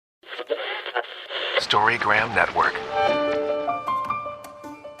Storygram Network.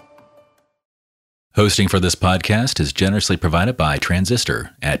 Hosting for this podcast is generously provided by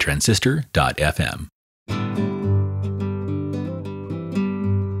Transistor at transistor.fm.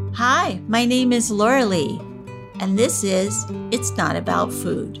 Hi, my name is Laura Lee, and this is It's Not About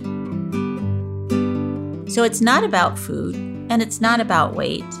Food. So it's not about food, and it's not about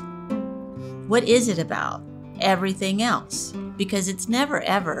weight. What is it about? Everything else, because it's never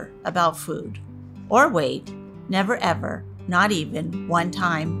ever about food or weight, never ever, not even one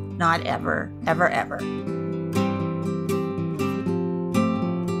time, not ever, ever, ever.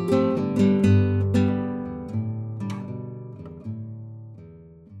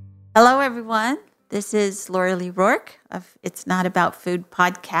 Hello, everyone. This is Laura Lee Rourke of It's Not About Food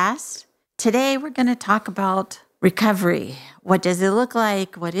podcast. Today, we're going to talk about recovery. What does it look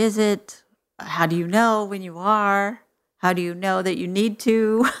like? What is it? How do you know when you are? How do you know that you need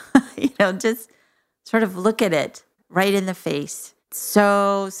to? Just sort of look at it right in the face.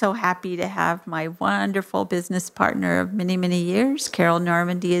 So happy to have my wonderful business partner of many, many years, Carol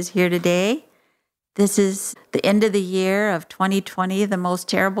Normandy, is here today. This is the end of the year of 2020, the most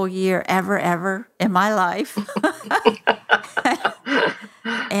terrible year ever in my life.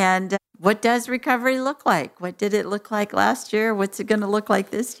 And what does recovery look like? What did it look like last year? What's it going to look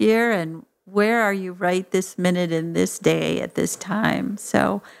like this year? And where are you right this minute in this day at this time?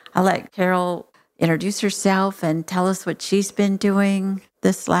 So I'll let Carol introduce herself and tell us what she's been doing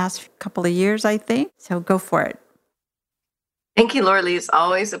this last couple of years, I think. So go for it. Thank you, Laura Lee. It's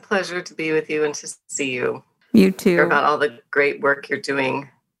always a pleasure to be with you and to see you. You too. Hear about all the great work you're doing.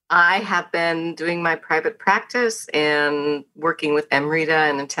 I have been doing my private practice and working with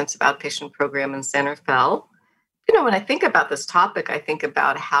MRITA, an intensive outpatient program in San Rafael. When I think about this topic, I think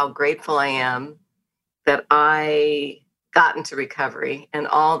about how grateful I am that I got into recovery and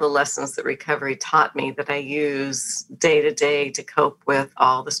all the lessons that recovery taught me that I use day to day to cope with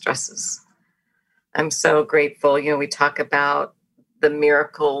all the stresses. I'm so grateful. We talk about the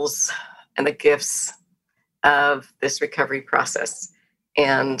miracles and the gifts of this recovery process.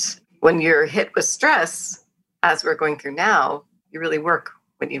 And when you're hit with stress, as we're going through now, you really work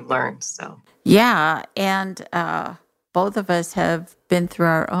when you've learned. So yeah, and both of us have been through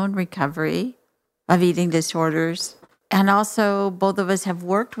our own recovery of eating disorders. And also, both of us have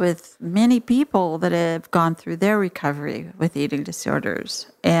worked with many people that have gone through their recovery with eating disorders.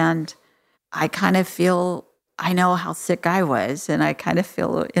 And I kind of feel, I know how sick I was, and I kind of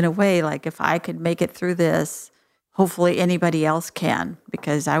feel in a way like if I could make it through this, hopefully anybody else can,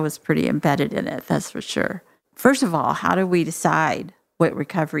 because I was pretty embedded in it, that's for sure. First of all, how do we decide what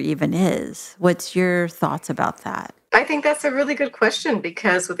recovery even is? What's your thoughts about that? I think that's a really good question,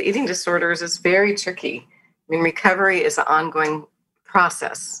 because with eating disorders, it's very tricky. Recovery is an ongoing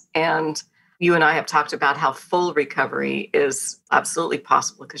process. And you and I have talked about how full recovery is absolutely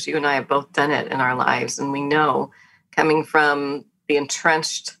possible, because you and I have both done it in our lives. And we know, coming from the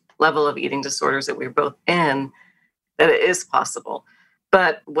entrenched level of eating disorders that we're both in, that it is possible.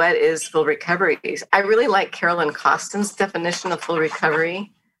 But what is full recovery? I really like Carolyn Costin's definition of full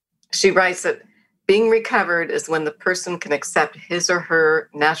recovery. She writes that being recovered is when the person can accept his or her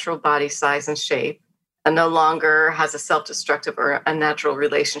natural body size and shape, and no longer has a self-destructive or unnatural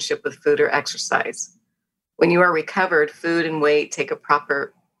relationship with food or exercise. When you are recovered, food and weight take a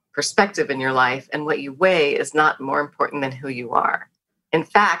proper perspective in your life, and what you weigh is not more important than who you are. In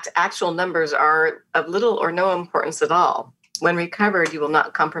fact, actual numbers are of little or no importance at all. When recovered, you will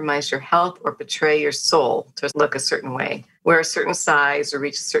not compromise your health or betray your soul to look a certain way, wear a certain size, or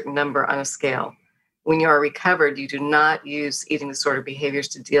reach a certain number on a scale. When you are recovered, you do not use eating disorder behaviors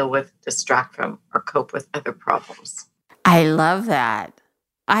to deal with, distract from, or cope with other problems. I love that.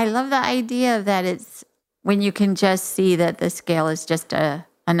 I love the idea that it's when you can just see that the scale is just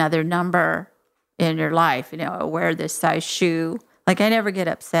another number in your life. Wear this size shoe. Like, I never get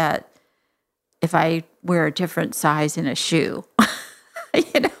upset if I wear a different size in a shoe.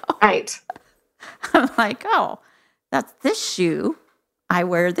 Right. I'm like, oh, that's this shoe. I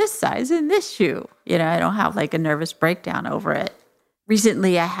wear this size in this shoe. I don't have like a nervous breakdown over it.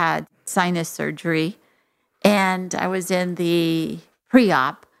 Recently, I had sinus surgery, and I was in the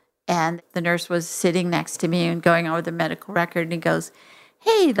pre-op, and the nurse was sitting next to me and going over the medical record, and he goes,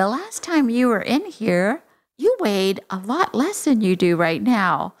 hey, the last time you were in here, you weighed a lot less than you do right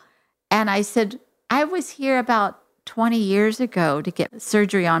now. And I said, I was here about 20 years ago to get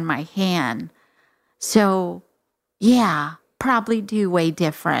surgery on my hand. So, yeah, probably do weigh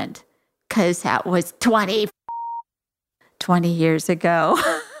different, because that was 20 years ago.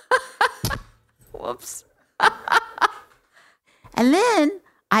 Whoops. And then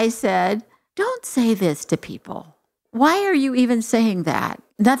I said, don't say this to people. Why are you even saying that?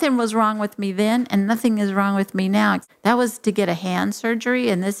 Nothing was wrong with me then, and nothing is wrong with me now. That was to get a hand surgery,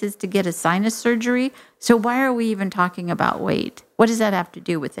 and this is to get a sinus surgery. So why are we even talking about weight? What does that have to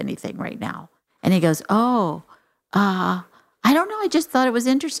do with anything right now? And he goes, I don't know. I just thought it was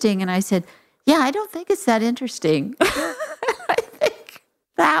interesting. And I said, yeah, I don't think it's that interesting. I think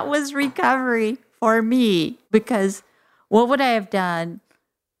that was recovery for me, because what would I have done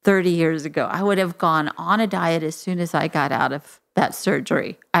 30 years ago? I would have gone on a diet as soon as I got out of that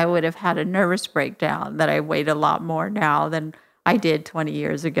surgery. I would have had a nervous breakdown that I weighed a lot more now than I did 20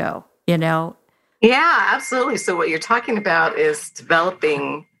 years ago, you know? Yeah, absolutely. So what you're talking about is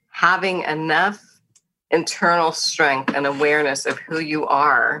having enough internal strength and awareness of who you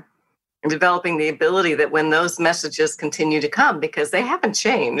are, and developing the ability that when those messages continue to come, because they haven't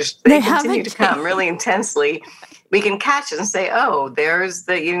changed, they continue to come really intensely, we can catch it and say, oh, there's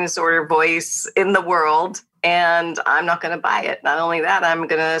the eating disorder voice in the world, and I'm not going to buy it. Not only that, I'm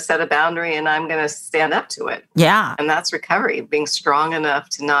going to set a boundary and I'm going to stand up to it. Yeah. And that's recovery, being strong enough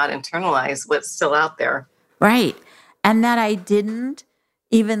to not internalize what's still out there. Right. And that I didn't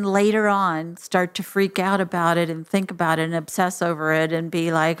even later on start to freak out about it and think about it and obsess over it and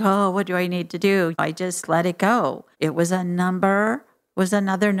be like, oh, what do I need to do? I just let it go. It was another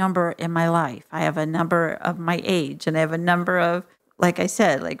number in my life. I have a number of my age, and I have a number of, like I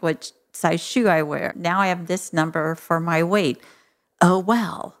said, like what size shoe I wear. Now I have this number for my weight. Oh,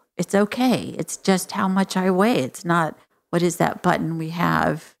 well, it's okay. It's just how much I weigh. It's not, what is that button we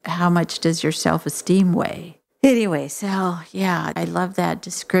have? How much does your self-esteem weigh? Anyway, so yeah, I love that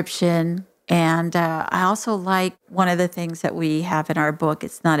description. And I also like one of the things that we have in our book,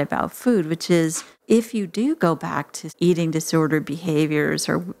 It's Not About Food, which is if you do go back to eating disorder behaviors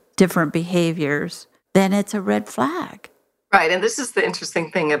or different behaviors, then it's a red flag. Right. And this is the interesting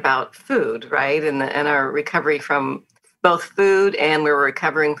thing about food, right? And our recovery from both food, and we're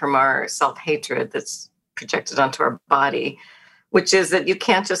recovering from our self-hatred that's projected onto our body, which is that you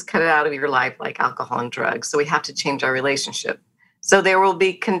can't just cut it out of your life like alcohol and drugs. So we have to change our relationship. So there will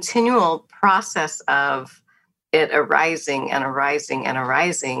be continual process of it arising and arising and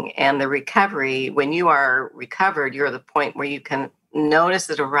arising. And the recovery, when you are recovered, you're at the point where you can notice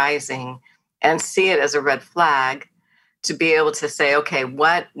it arising and see it as a red flag, to be able to say, okay,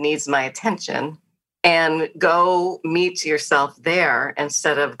 what needs my attention? And go meet yourself there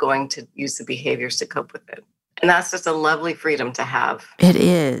instead of going to use the behaviors to cope with it. And that's just a lovely freedom to have. It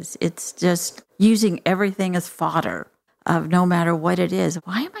is. It's just using everything as fodder of no matter what it is.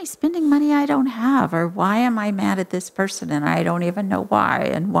 Why am I spending money I don't have? Or why am I mad at this person and I don't even know why?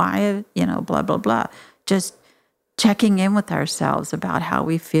 And why, blah, blah, blah. Just checking in with ourselves about how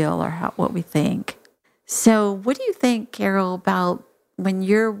we feel or what we think. So what do you think, Carol, about when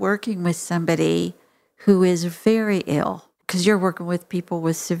you're working with somebody who is very ill? Because you're working with people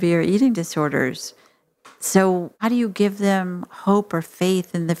with severe eating disorders. So how do you give them hope or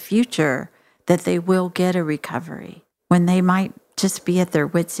faith in the future that they will get a recovery when they might just be at their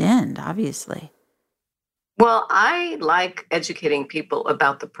wits' end, obviously? Well, I like educating people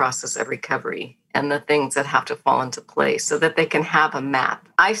about the process of recovery and the things that have to fall into place so that they can have a map.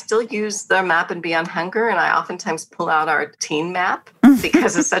 I still use the map in Beyond Hunger, and I oftentimes pull out our teen map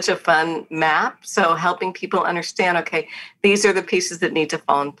because it's such a fun map. So helping people understand, okay, these are the pieces that need to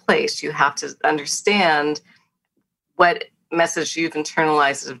fall in place. You have to understand what message you've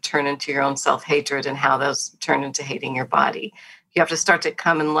internalized that have turned into your own self-hatred and how those turn into hating your body. You have to start to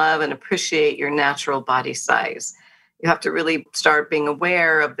come and love and appreciate your natural body size. You have to really start being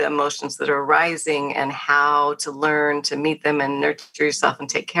aware of the emotions that are arising and how to learn to meet them and nurture yourself and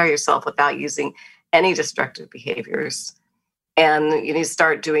take care of yourself without using any destructive behaviors. And you need to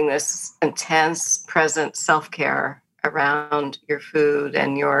start doing this intense, present self-care around your food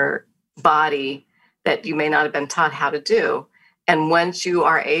and your body that you may not have been taught how to do. And once you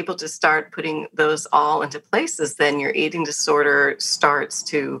are able to start putting those all into places, then your eating disorder starts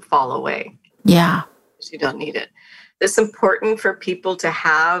to fall away. Yeah. Because you don't need it. It's important for people to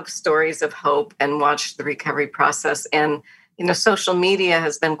have stories of hope and watch the recovery process. And, social media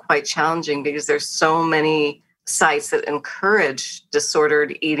has been quite challenging because there's so many sites that encourage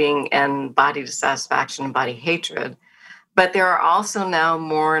disordered eating and body dissatisfaction and body hatred. But there are also now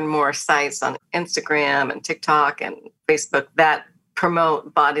more and more sites on Instagram and TikTok and Facebook that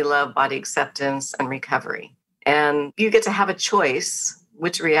promote body love, body acceptance, and recovery. And you get to have a choice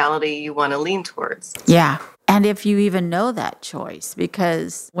which reality you want to lean towards. Yeah. And if you even know that choice,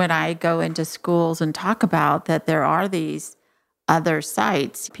 because when I go into schools and talk about that there are these other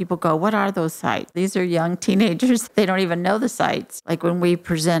sites. People go, what are those sites? These are young teenagers. They don't even know the sites. Like when we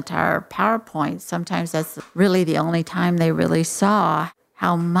present our PowerPoints, sometimes that's really the only time they really saw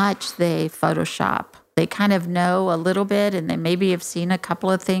how much they Photoshop. They kind of know a little bit and they maybe have seen a couple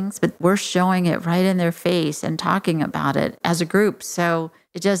of things, but we're showing it right in their face and talking about it as a group. So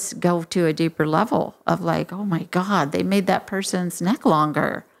it just go to a deeper level of like, oh my God, they made that person's neck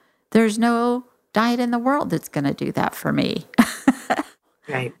longer. There's no diet in the world that's going to do that for me.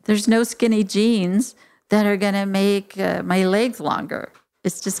 Right. There's no skinny jeans that are going to make my legs longer.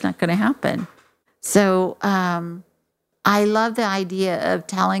 It's just not going to happen. So I love the idea of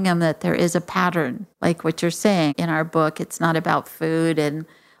telling them that there is a pattern, like what you're saying. In our book, it's not about food, and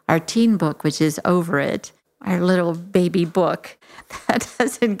our teen book, which is Over It, our little baby book, that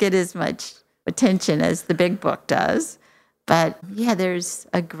doesn't get as much attention as the big book does. But yeah, there's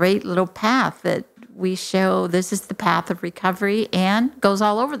a great little path that we show. This is the path of recovery and goes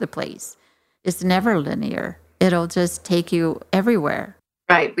all over the place. It's never linear. It'll just take you everywhere.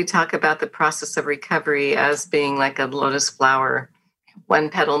 Right. We talk about the process of recovery as being like a lotus flower. One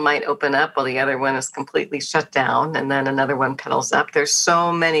petal might open up while the other one is completely shut down, and then another one petals up. There's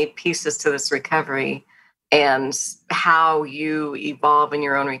so many pieces to this recovery, and how you evolve in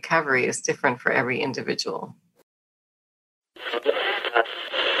your own recovery is different for every individual.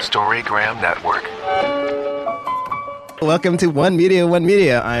 Storygram Network. Welcome to One Media, One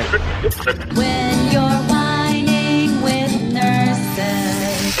Media. When you're whining with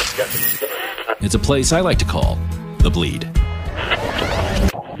nurses. It's a place I like to call The Bleed.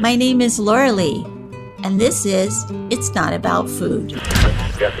 My name is Laura Lee, and this is It's Not About Food.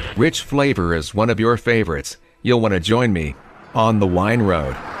 Rich flavor is one of your favorites. You'll want to join me on the Wine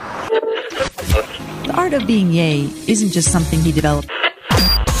Road. The art of being yay isn't just something he developed.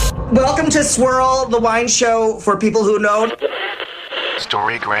 Welcome to Swirl, the wine show for people who know.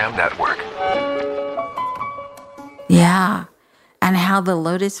 Storygram Network. Yeah. And how the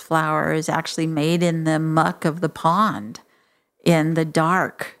lotus flower is actually made in the muck of the pond in the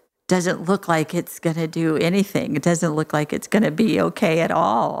dark. Doesn't look like it's going to do anything. It doesn't look like it's going to be okay at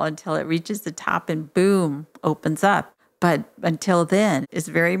all until it reaches the top and boom, opens up. But until then, it's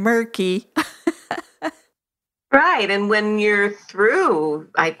very murky. Right. And when you're through,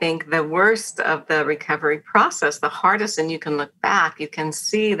 I think, the worst of the recovery process, the hardest, and you can look back, you can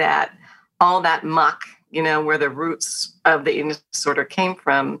see that all that muck, where the roots of the eating disorder came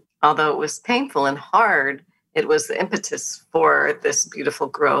from, although it was painful and hard, it was the impetus for this beautiful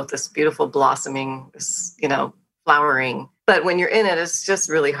growth, this beautiful blossoming, this, flowering. But when you're in it, it's just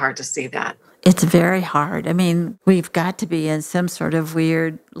really hard to see that. It's very hard. I mean, we've got to be in some sort of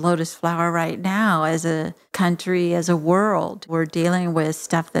weird lotus flower right now as a country, as a world. We're dealing with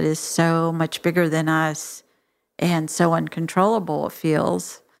stuff that is so much bigger than us and so uncontrollable, it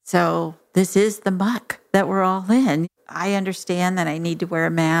feels. So this is the muck that we're all in. I understand that I need to wear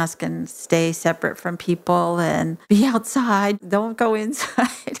a mask and stay separate from people and be outside. Don't go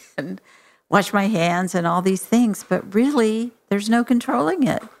inside and wash my hands and all these things. But really, there's no controlling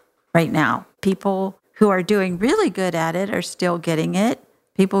it right now. People who are doing really good at it are still getting it.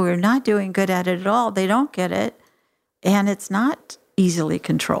 People who are not doing good at it at all, they don't get it. And it's not easily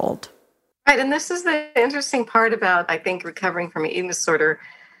controlled. Right. And this is the interesting part about, I think, recovering from an eating disorder.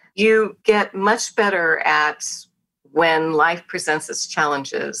 You get much better at when life presents its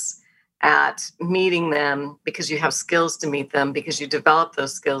challenges, at meeting them because you have skills to meet them, because you develop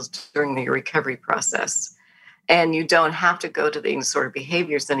those skills during the recovery process. And you don't have to go to the eating disorder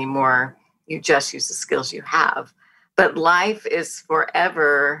behaviors anymore. You just use the skills you have. But life is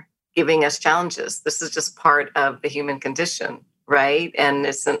forever giving us challenges. This is just part of the human condition, right? And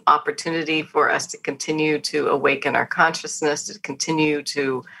it's an opportunity for us to continue to awaken our consciousness, to continue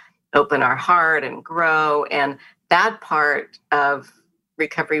to open our heart and grow. And that part of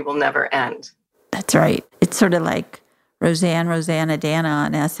recovery will never end. That's right. It's sort of like Rosanna Dana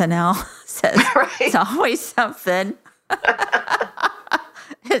on SNL says, right. It's always something.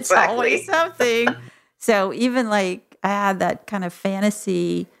 It's Exactly. always something. So even like I had that kind of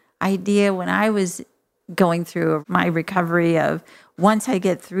fantasy idea when I was going through my recovery of once I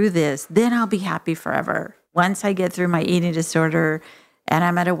get through this, then I'll be happy forever. Once I get through my eating disorder and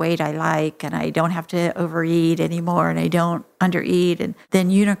I'm at a weight I like and I don't have to overeat anymore and I don't undereat, and then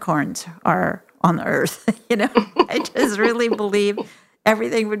unicorns are on the earth. I just really believe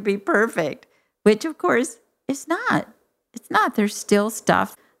everything would be perfect, which of course it's not. It's not. There's still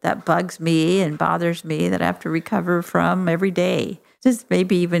stuff that bugs me and bothers me that I have to recover from every day. Just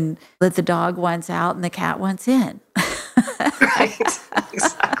maybe even let the dog once out and the cat once in. Right.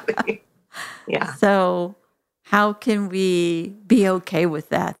 Exactly. Yeah. So How can we be okay with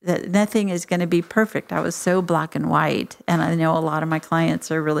that? That nothing is going to be perfect. I was so black and white. And I know a lot of my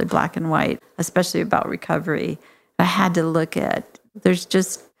clients are really black and white, especially about recovery. I had to look at, there's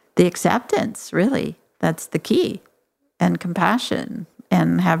just the acceptance, really. That's the key. And compassion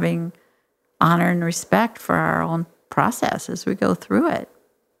and having honor and respect for our own process as we go through it.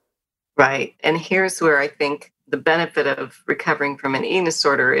 Right. And here's where I think the benefit of recovering from an eating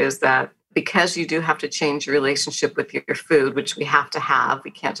disorder is that because you do have to change your relationship with your food, which we have to have,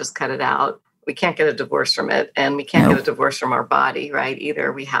 we can't just cut it out. We can't get a divorce from it, and we can't get a divorce from our body, right?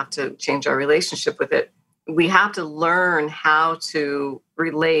 Either we have to change our relationship with it. We have to learn how to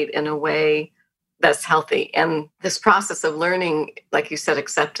relate in a way that's healthy. And this process of learning, like you said,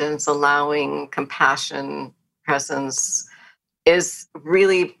 acceptance, allowing, compassion, presence is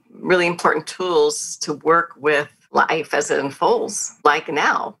really, really important tools to work with life as it unfolds, like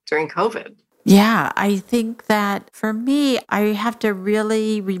now during COVID. Yeah, I think that for me, I have to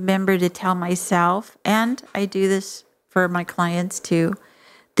really remember to tell myself, and I do this for my clients too,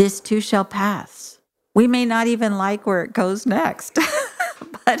 this too shall pass. We may not even like where it goes next,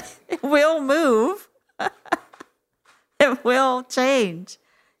 but it will move. It will change.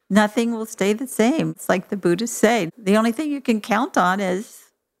 Nothing will stay the same. It's like the Buddhists say. The only thing you can count on is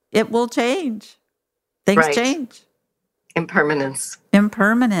it will change. Things change. Impermanence.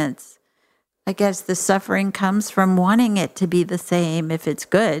 I guess the suffering comes from wanting it to be the same if it's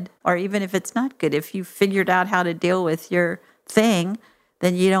good, or even if it's not good. If you figured out how to deal with your thing,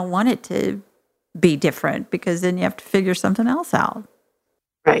 then you don't want it to be different because then you have to figure something else out.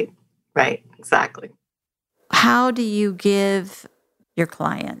 Right, exactly. How do you give your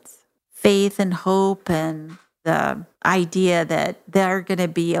clients faith and hope and the idea that they're going to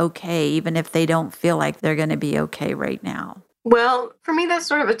be okay, even if they don't feel like they're going to be okay right now? Well, for me, that's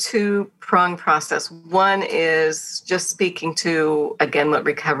sort of a two-pronged process. One is just speaking to, again, what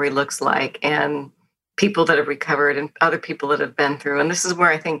recovery looks like and people that have recovered and other people that have been through. And this is where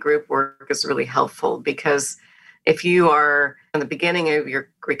I think group work is really helpful, because if you are in the beginning of your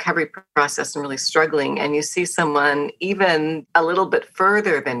recovery process and really struggling and you see someone even a little bit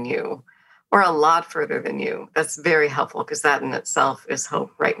further than you or a lot further than you, that's very helpful, because that in itself is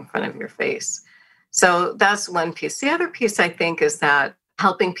hope right in front of your face. So that's one piece. The other piece, I think, is that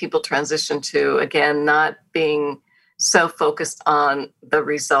helping people transition to, again, not being so focused on the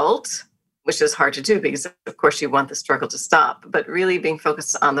result, which is hard to do because, of course, you want the struggle to stop, but really being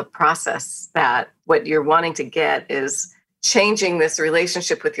focused on the process, that what you're wanting to get is changing this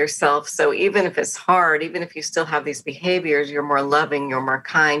relationship with yourself. So even if it's hard, even if you still have these behaviors, you're more loving, you're more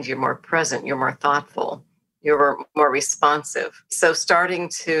kind, you're more present, you're more thoughtful, you're more responsive. So starting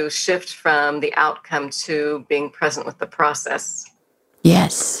to shift from the outcome to being present with the process.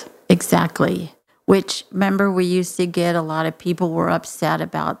 Yes, exactly. Which, remember, we used to get a lot of people were upset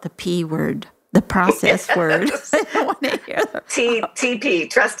about the P word, the process word. I don't want to hear that. TP,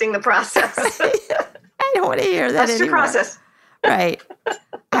 trusting the process. I don't want to hear that Trust anymore. your process. Right.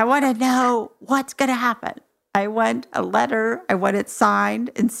 I want to know what's going to happen. I want a letter. I want it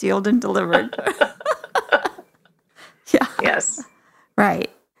signed and sealed and delivered. Yeah. Yes. Right.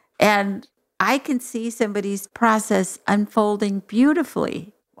 And I can see somebody's process unfolding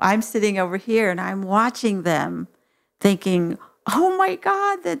beautifully. I'm sitting over here and I'm watching them thinking, oh my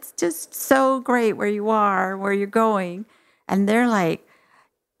God, that's just so great where you are, where you're going. And they're like,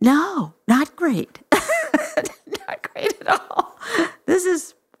 no, not great. Not great at all. This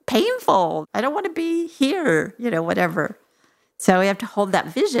is painful. I don't want to be here, whatever. So we have to hold that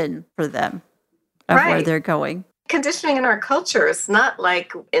vision for them of where they're going. Conditioning in our culture, it's not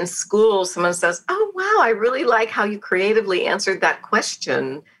like in school someone says, oh, wow, I really like how you creatively answered that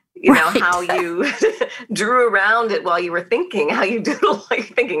question. How you drew around it while you were thinking, how you doodle while you're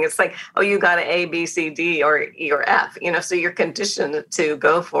thinking. It's like, oh, you got an A, B, C, D, or E, or F. So you're conditioned to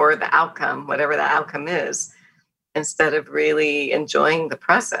go for the outcome, whatever the outcome is, instead of really enjoying the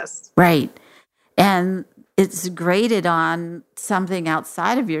process. Right. And it's graded on something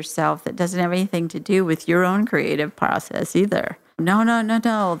outside of yourself that doesn't have anything to do with your own creative process either. No,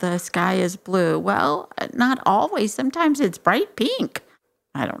 the sky is blue. Well, not always. Sometimes it's bright pink.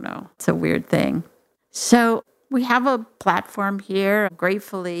 I don't know. It's a weird thing. So we have a platform here.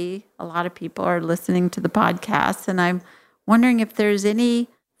 Gratefully, a lot of people are listening to the podcast, and I'm wondering if there's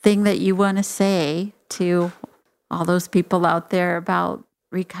anything that you want to say to all those people out there about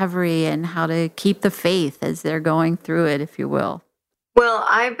recovery and how to keep the faith as they're going through it, if you will. Well,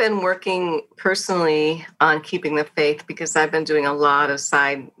 I've been working personally on keeping the faith because I've been doing a lot of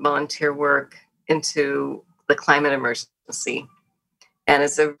side volunteer work into the climate emergency. And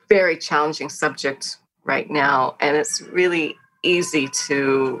it's a very challenging subject right now, and it's really easy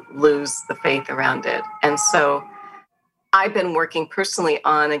to lose the faith around it. And so I've been working personally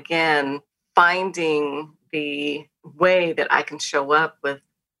on, again, finding the way that I can show up with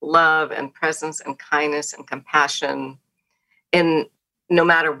love and presence and kindness and compassion in no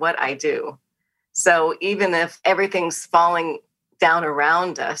matter what I do. So even if everything's falling down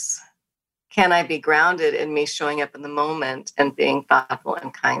around us, can I be grounded in me showing up in the moment and being thoughtful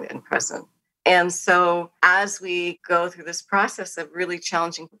and kind and present? And so as we go through this process of really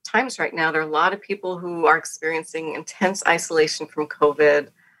challenging times right now, there are a lot of people who are experiencing intense isolation from COVID,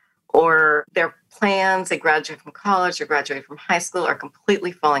 or their plans, they graduate from college or graduate from high school, are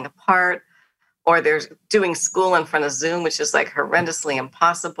completely falling apart, or they're doing school in front of Zoom, which is like horrendously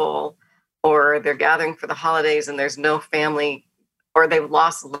impossible, or they're gathering for the holidays and there's no family, or they've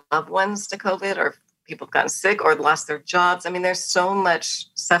lost loved ones to COVID, or people have gotten sick or lost their jobs. I mean, there's so much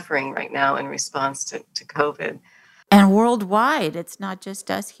suffering right now in response to COVID. And worldwide, it's not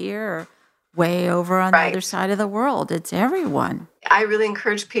just us here or way over on the other side of the world. It's everyone. I really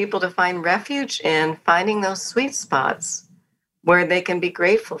encourage people to find refuge in finding those sweet spots where they can be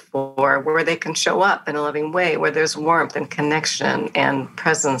grateful for, where they can show up in a loving way, where there's warmth and connection and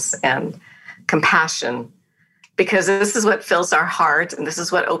presence and compassion. Because this is what fills our heart, and this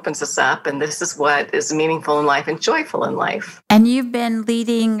is what opens us up, and this is what is meaningful in life and joyful in life. And you've been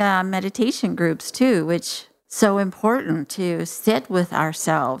leading meditation groups too, which is so important, to sit with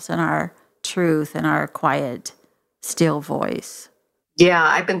ourselves and our truth and our quiet, still voice. Yeah,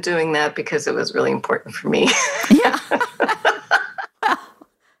 I've been doing that because it was really important for me. Yeah.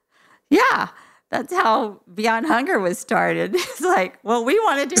 Yeah. That's how Beyond Hunger was started. It's like, well, we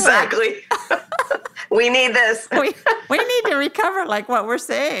want to do it. We need this. we need to recover like what we're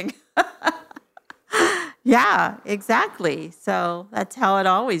saying. Yeah, exactly. So that's how it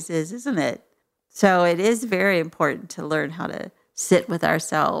always is, isn't it? So it is very important to learn how to sit with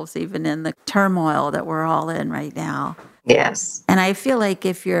ourselves, even in the turmoil that we're all in right now. Yes. And I feel like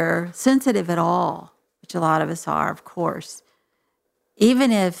if you're sensitive at all, which a lot of us are, of course,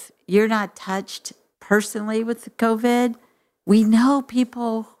 even if you're not touched personally with the COVID, we know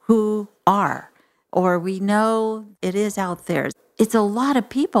people who are, or we know it is out there. It's a lot of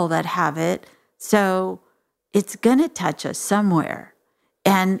people that have it, so it's going to touch us somewhere.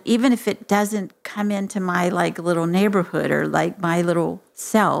 And even if it doesn't come into my like little neighborhood or like my little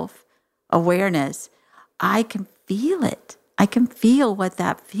self-awareness, I can feel it. I can feel what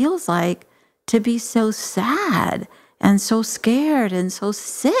that feels like to be so sad and so scared and so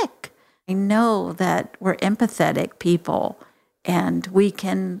sick. I know that we're empathetic people, and we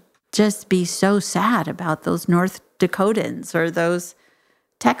can just be so sad about those North Dakotans or those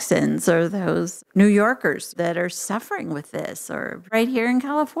Texans or those New Yorkers that are suffering with this, or right here in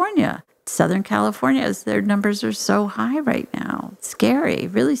California. Southern California, their numbers are so high right now. It's scary,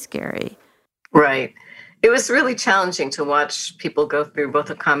 really scary. Right. It was really challenging to watch people go through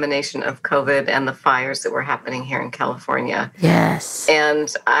both a combination of COVID and the fires that were happening here in California. Yes.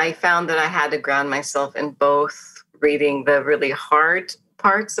 And I found that I had to ground myself in both reading the really hard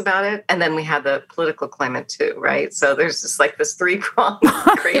parts about it, and then we had the political climate too, right? So there's just like this three-pronged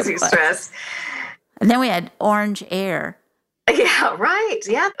crazy stress. And then we had orange air. Yeah, right.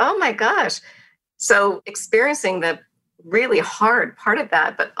 Yeah. Oh my gosh. So experiencing the really hard part of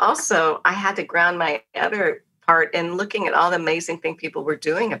that, but also I had to ground my other part in looking at all the amazing things people were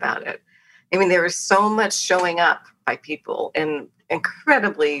doing about it. I mean, there was so much showing up by people in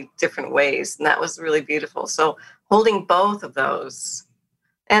incredibly different ways, and that was really beautiful. So holding both of those,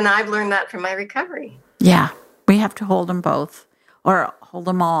 and I've learned that from my recovery. Yeah, we have to hold them both, or hold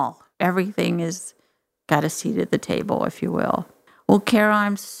them all. Everything is got a seat at the table, if you will. Well, Carol,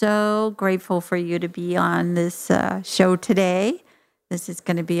 I'm so grateful for you to be on this show today. This is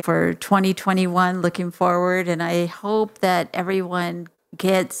going to be for 2021, looking forward. And I hope that everyone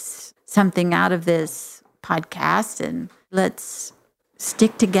gets something out of this podcast, and let's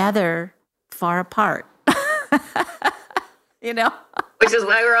stick together far apart. You know? Which is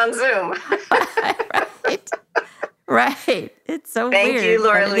why we're on Zoom. Right. It's so Thank weird. Thank you,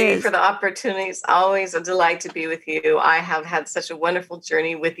 Laura Lee, for the opportunity. It's always a delight to be with you. I have had such a wonderful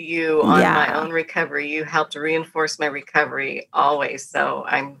journey with you on my own recovery. You helped reinforce my recovery always. So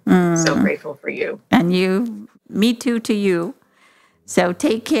I'm so grateful for you. And you, me too to you. So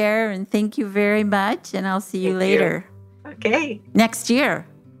take care, and thank you very much. And I'll see you later. Okay. Next year.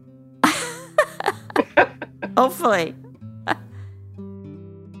 Hopefully.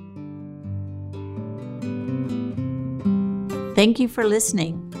 Thank you for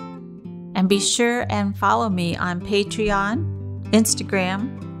listening. And be sure and follow me on Patreon,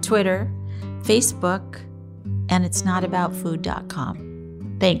 Instagram, Twitter, Facebook, and it's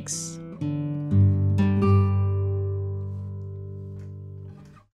notaboutfood.com. Thanks.